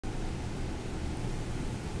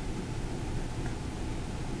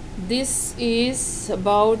This is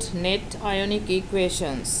about net ionic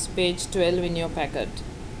equations, page 12 in your packet.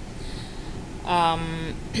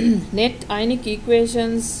 Net ionic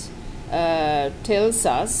equations tells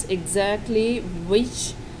us exactly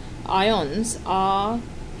which ions are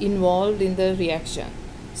involved in the reaction.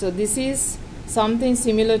 So this is something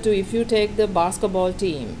similar to if you take the basketball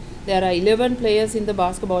team. There are 11 players in the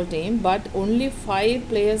basketball team, but only 5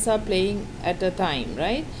 players are playing at a time,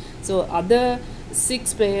 right? So other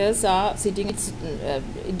 6 players are sitting.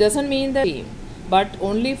 It doesn't mean the team, but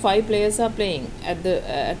only 5 players are playing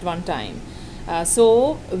at one time.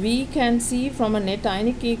 So we can see from a net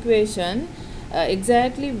ionic equation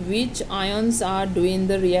exactly which ions are doing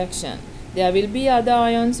the reaction. There will be other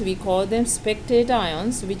ions, we call them spectator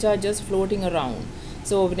ions, which are just floating around.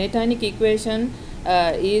 So net ionic equation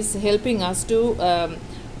is helping us to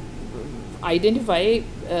identify.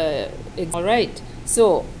 All right.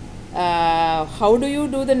 So how do you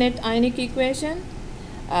do the net ionic equation?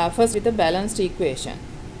 First with a balanced equation.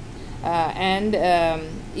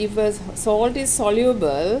 If a salt is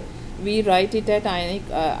soluble, we write it at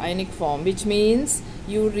ionic form, which means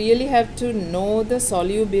you really have to know the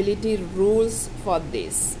solubility rules for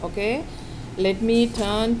this. Okay, let me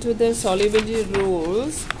turn to the solubility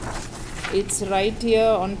rules. It's right here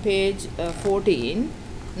on page 14.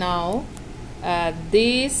 Now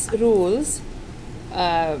these rules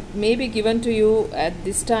may be given to you at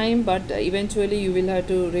this time, but eventually you will have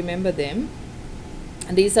to remember them.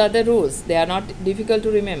 These are the rules. They are not difficult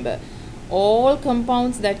to remember. All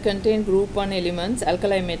compounds that contain group 1 elements,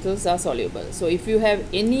 alkali metals, are soluble. So if you have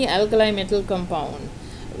any alkali metal compound,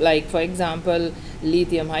 like for example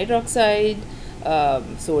lithium hydroxide,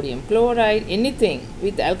 sodium chloride, anything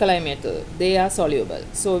with alkali metal, they are soluble.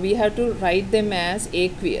 So we have to write them as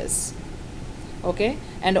aqueous. Okay,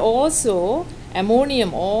 and also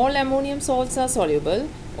ammonium, all ammonium salts are soluble,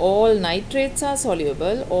 all nitrates are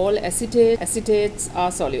soluble, all acetates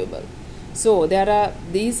are soluble. So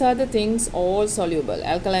these are the things all soluble.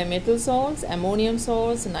 Alkali metal salts, ammonium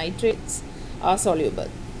salts, nitrates are soluble.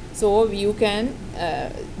 So you can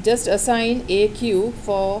just assign AQ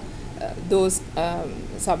for those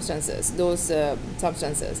substances,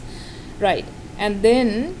 right? And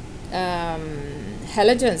then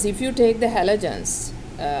halogens, if you take the halogens,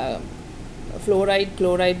 fluoride,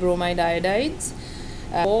 chloride, bromide, iodides,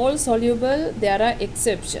 all soluble. There are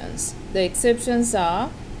exceptions. The exceptions are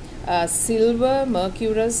silver,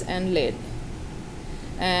 mercurous and lead.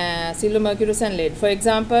 Silver, mercurous and lead. For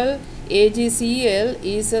example, AgCl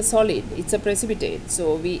is a solid. It's a precipitate.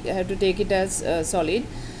 So we have to take it as solid.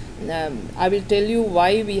 I will tell you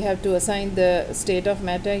why we have to assign the state of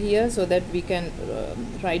matter here, so that we can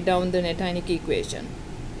write down the net ionic equation.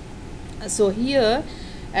 So here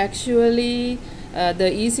actually the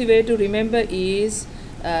easy way to remember is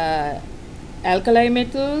alkali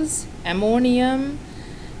metals, ammonium,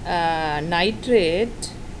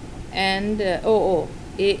 nitrate and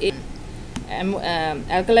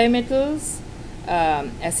alkali metals,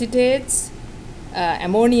 acetates,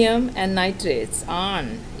 ammonium and nitrates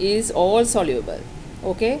is all soluble.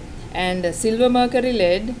 Okay, and silver, mercury,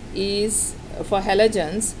 lead is for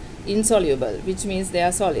halogens insoluble, which means they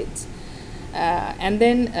are solids. And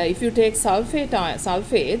then if you take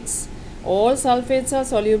sulfates, all sulfates are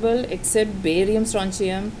soluble except barium,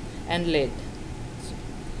 strontium and lead.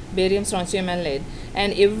 Barium, strontium and lead,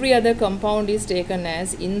 and every other compound is taken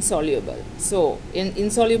as insoluble. So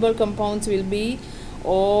insoluble compounds will be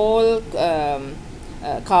all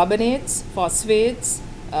carbonates, phosphates,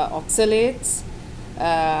 oxalates,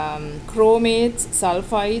 chromates,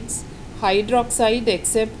 sulfides, hydroxide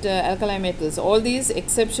except alkali metals. All these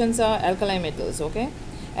exceptions are alkali metals, okay,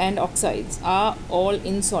 and oxides are all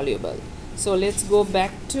insoluble. So let's go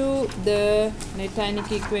back to the net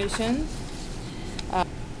ionic equation.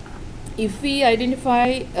 If we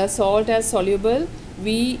identify a salt as soluble,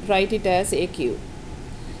 we write it as AQ.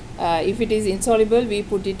 If it is insoluble, we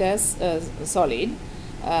put it as solid.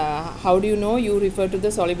 How do you know? You refer to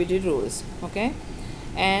the solubility rules. Okay,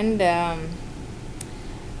 and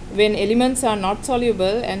when elements are not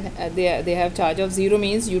soluble and they have charge of 0,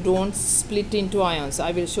 means you don't split into ions.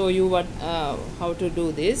 I will show you how to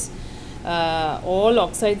do this. All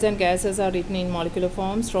oxides and gases are written in molecular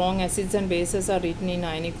form. Strong acids and bases are written in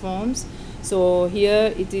ionic forms. So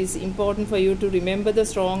here it is important for you to remember the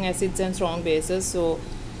strong acids and strong bases. So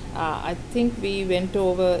I think we went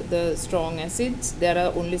over the strong acids. There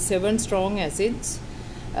are only 7 strong acids.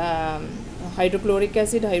 Hydrochloric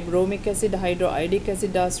acid, hydrobrommic acid, hydroiodic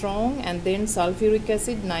acid are strong, and then sulfuric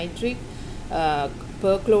acid, nitric,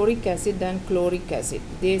 perchloric acid and chloric acid.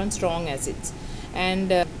 They are strong acids.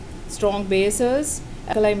 And strong bases,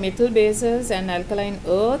 Alkaline metal bases and alkaline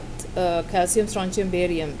earth, calcium, strontium,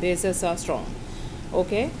 barium bases are strong.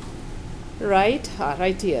 Okay, right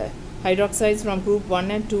here. Hydroxides from group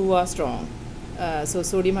 1 and 2 are strong. So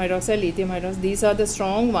sodium hydroxide, lithium hydroxide, these are the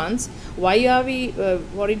strong ones. Why are we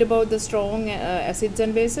worried about the strong acids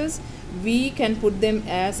and bases? We can put them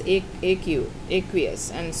as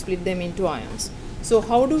aqueous and split them into ions. So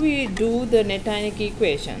how do we do the net ionic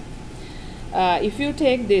equation? If you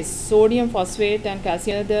take this sodium phosphate and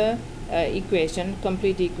calcium, the equation,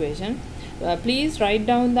 complete equation, please write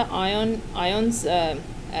down the ions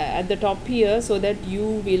at the top here so that you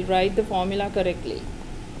will write the formula correctly.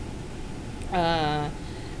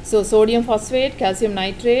 So sodium phosphate, calcium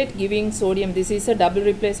nitrate giving sodium. This is a double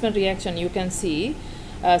replacement reaction. You can see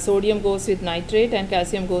sodium goes with nitrate and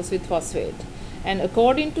calcium goes with phosphate. And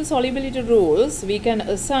according to solubility rules, we can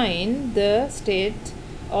assign the state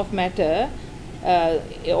of matter.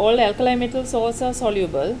 All alkali metal salts are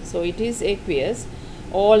soluble, so it is aqueous.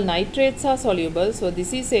 All nitrates are soluble, so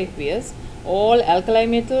this is aqueous. All alkali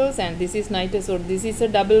metals, and this is nitrate, so this is a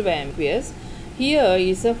double aqueous. Here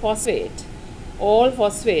is a phosphate. All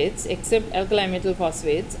phosphates except alkali metal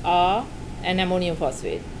phosphates are an ammonium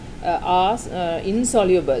phosphate are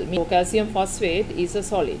insoluble. So calcium phosphate is a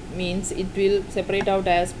solid, means it will separate out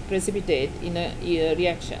as precipitate in a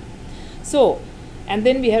reaction. So, and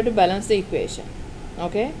then we have to balance the equation.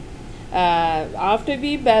 Okay, after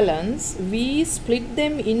we balance, we split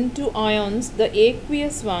them into ions. The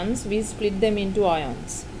aqueous ones, we split them into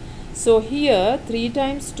ions. So here 3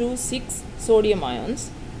 times 2, 6 sodium ions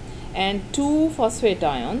and 2 phosphate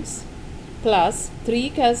ions plus 3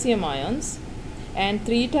 calcium ions and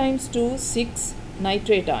 3 times 2, 6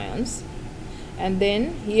 nitrate ions. And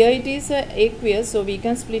then here it is aqueous, so we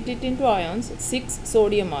can split it into ions, 6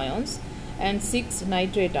 sodium ions and 6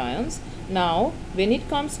 nitrate ions. Now when it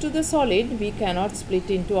comes to the solid, we cannot split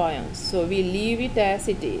into ions, so we leave it as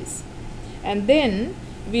it is. And then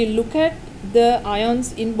we look at the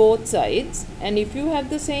ions in both sides, and if you have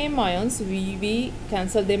the same ions, we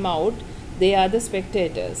cancel them out. They are the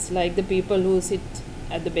spectators, like the people who sit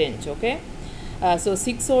at the bench. Okay, so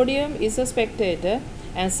 6 sodium is a spectator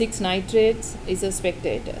and 6 nitrates is a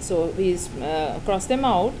spectator. So we cross them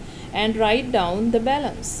out and write down the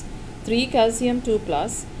balance: 3 calcium 2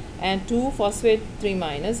 plus and 2 phosphate 3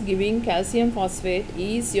 minus, giving calcium phosphate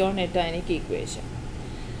is your net ionic equation.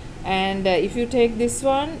 And if you take this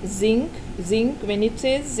one, zinc, when it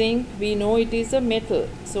says zinc, we know it is a metal,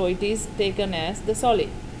 so it is taken as the solid.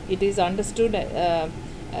 It is understood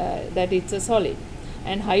that it's a solid.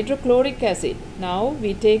 And hydrochloric acid, now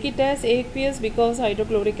we take it as aqueous because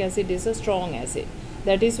hydrochloric acid is a strong acid.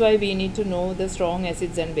 That is why we need to know the strong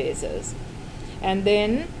acids and bases. And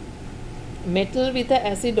then metal with the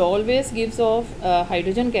acid always gives off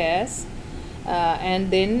hydrogen gas,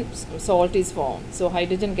 and then salt is formed. So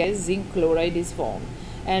hydrogen gas, zinc chloride is formed.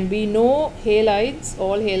 And we know halides,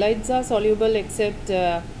 all halides are soluble except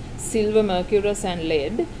silver, mercurous and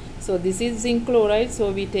lead. So this is zinc chloride,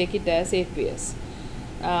 so we take it as aqueous.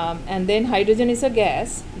 And then hydrogen is a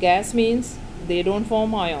gas. Gas means they don't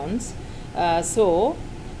form ions. So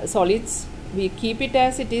solids, we keep it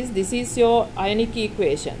as it is. This is your ionic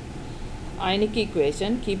equation. Ionic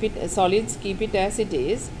equation, keep it, solids, keep it as it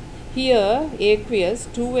is. Here aqueous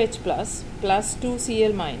 2H plus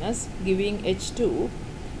 2Cl minus giving H2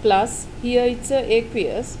 plus, here it's a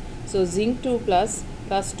aqueous, so zinc 2 plus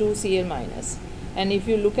 2Cl minus. And if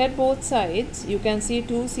you look at both sides, you can see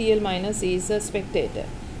 2Cl minus is a spectator.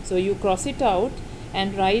 So you cross it out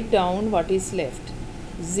and write down what is left.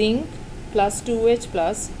 Zinc plus 2H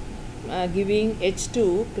plus giving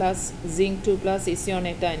H2 plus zinc 2 plus is your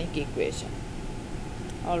net ionic equation.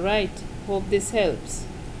 Alright, hope this helps.